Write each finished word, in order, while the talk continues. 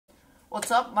What's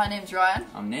up? My name's Ryan.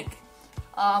 I'm Nick.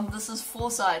 This is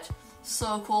Foresight.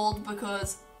 So called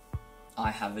because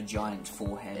I have a giant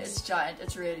forehead. it's giant.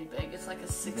 It's really big. It's like a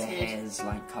 6 The head. hair's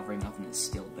like covering up and it's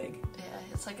still big. Yeah,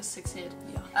 it's like a 6 head.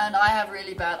 Yeah. And I have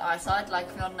really bad eyesight. Like,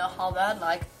 if you want to know how bad,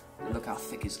 like Look how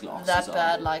thick his glasses that are.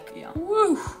 bad. Like, Yeah.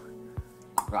 woo.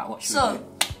 Right, what should we So,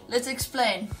 do? let's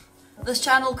explain. This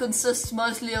channel consists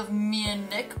mostly of me and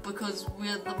Nick because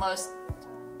we're the most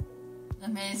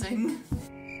amazing.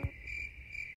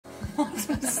 What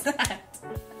was that?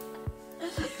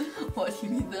 What, you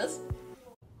mean this?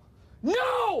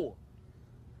 No!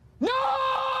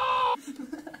 No!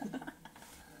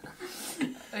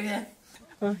 Okay.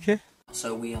 Okay.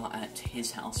 So we are at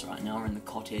his house right now, we're in the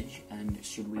cottage, and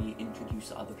should we introduce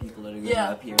the other people that are going to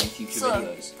Yeah. appear in future So,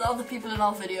 videos? the other people in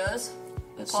our videos.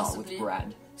 Let's possibly. start with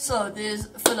Brad. So, there's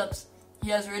Phillips. He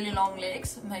has really long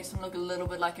legs. It makes him look a little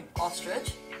bit like an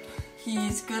ostrich.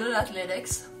 He's good at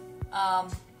athletics.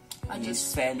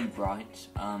 He's fairly bright,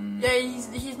 Yeah,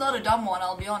 he's not a dumb one,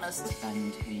 I'll be honest.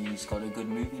 and he's got a good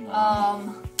movie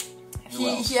line. Who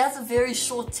else? He has a very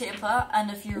short temper, and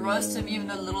if you roast him even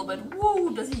a little bit,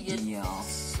 woo, does he get Yeah.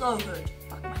 so good.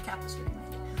 Fuck, my cap is getting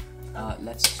made.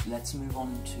 Let's move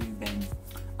on to Ben.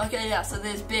 Okay, yeah, so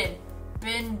there's Ben.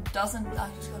 Ben doesn't... I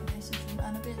just got a message from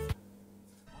Annabeth.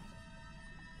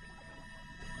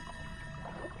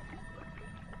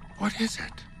 What is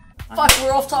it? Fuck,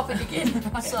 we're off topic again.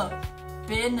 So,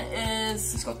 Ben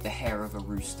is... He's got the hair of a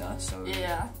rooster, so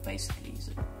Yeah. basically he's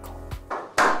a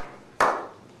cock.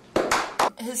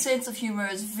 His sense of humor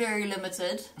is very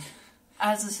limited,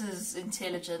 as is his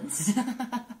intelligence.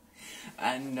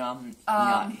 And,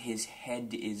 yeah, his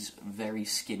head is very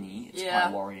skinny. It's Yeah.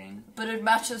 quite worrying. But it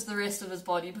matches the rest of his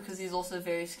body because he's also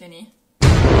very skinny.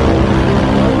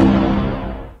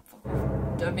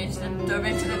 Don't mention it, don't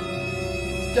mention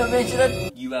it, don't mention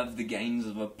it. You have the gains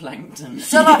of a plankton.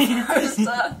 Shut up,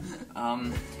 Rooster.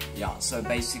 Yeah, so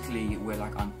basically we're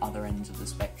like on other ends of the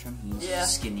spectrum. He's Yeah.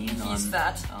 skinny and He's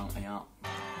fat. yeah.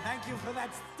 Thank you for that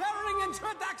stirring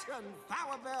introduction,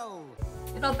 Power Bill.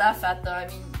 You're not that fat though, I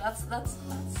mean, that's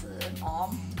an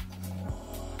arm.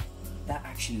 That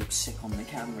actually looks sick on the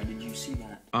camera, did you see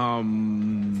that?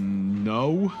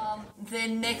 No.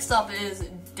 Then next up is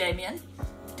Damien.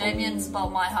 Damien's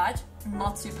about my height,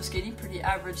 not super skinny, pretty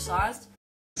average sized.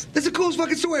 That's the coolest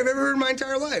fucking story I've ever heard in my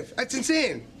entire life. That's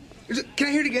insane. Can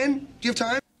I hear it again? Do you have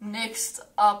time? Next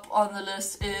up on the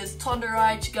list is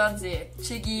Tonderai Chiganze,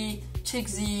 Chigi,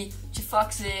 Chigzi,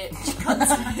 Chifaxe,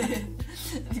 Chikanze.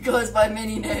 He goes by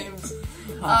many names.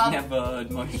 I've never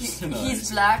heard most of those.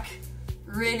 He's black,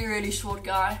 really short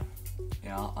guy.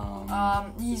 Yeah,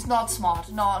 He's not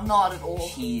smart, no, not at all.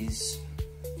 he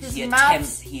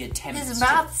maths- attempts His to-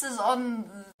 maths is on...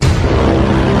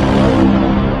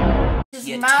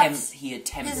 he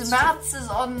attempts His to- maths is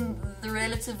on the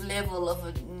relative level of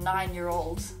a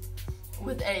 9-year-old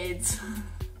with AIDS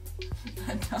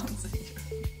and Down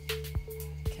syndrome.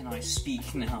 Can I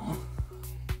speak now?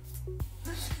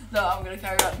 No, I'm gonna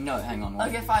carry on. No, hang on. Wait.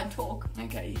 Okay, fine, talk.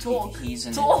 Okay, Talk. he's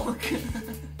an... Talk!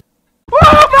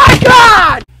 Oh my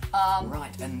God!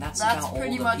 Right, and that's That's about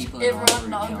pretty all the much people everyone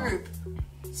in our yeah. group.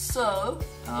 So,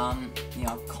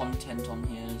 Yeah, content on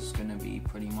here is gonna be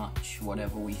pretty much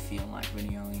whatever we feel like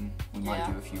videoing. We might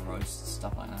Yeah. do a few roasts,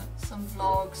 stuff like that. some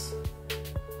vlogs.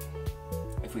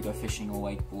 If we go fishing or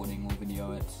wakeboarding, we'll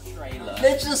video it. Trailer.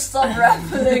 Let's just stop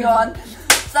rambling on.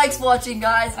 Thanks for watching,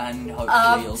 guys. And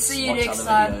hopefully you'll See you watch next other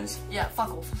time. videos. Yeah,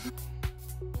 fuck off.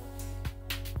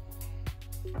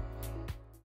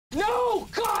 No!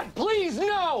 God, please,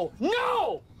 no!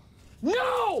 No!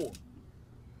 No!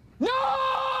 No!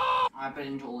 I've been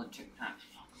into all the Tic Tacs.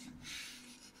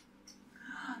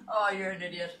 Oh, you're an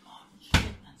idiot. Oh shit,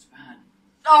 that's bad.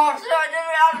 Oh shit, I did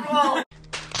it after all.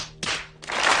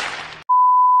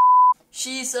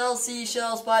 She sells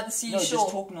seashells by the No, seashore. just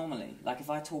talk normally. Like if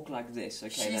I talk like this, okay,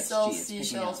 She that's sells it's picking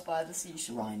seashells up. by the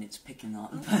seashore. Ryan, it's picking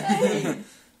up. Hey.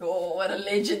 Oh, what a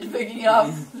legend picking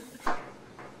up.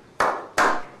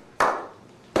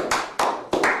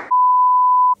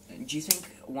 Do you think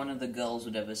one of the girls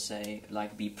would ever say,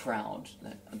 like, be proud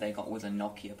that they got with a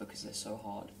Nokia because they're so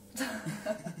hard?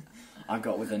 I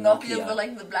got with a Nokia for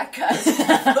like the black guys in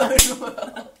the phone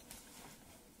world.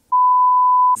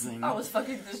 I was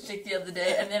fucking this chick the other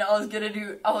day, and then I was gonna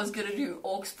do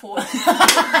aux port.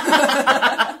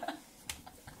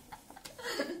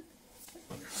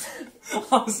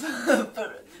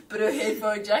 but her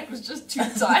headphone jack was just too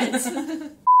tight.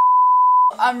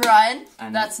 I'm Ryan.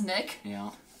 And that's Nick. Yeah.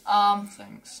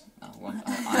 Thanks.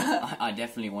 I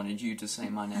definitely wanted you to say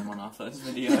my name on our first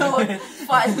video. No,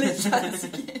 finally try this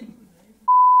again.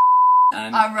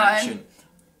 And I'm Ryan. action.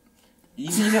 You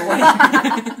need to wait.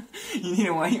 You need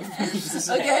to wait for me to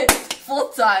say. Okay,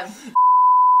 4th time.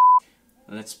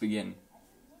 Let's begin.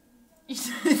 You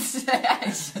didn't say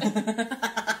action.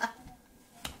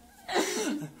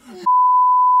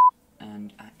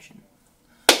 And action.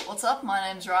 What's up? My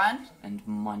name's Ryan. And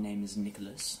my name is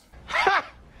Nicholas.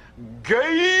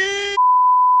 Gay!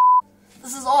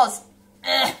 This is Oz.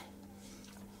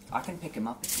 I can pick him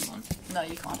up if you want. No,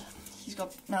 you can't. He's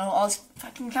got... No, Oz.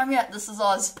 Fucking come here. This is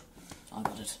Oz. I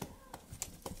got it.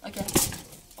 Okay.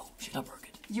 Oh shit, I broke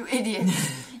it. You idiot.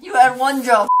 You had one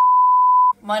job.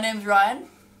 My name's Ryan.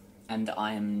 And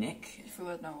I am Nick. If we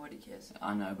would know what he cares.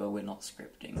 I know, but we're not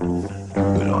scripting.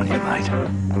 Good on you,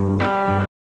 mate.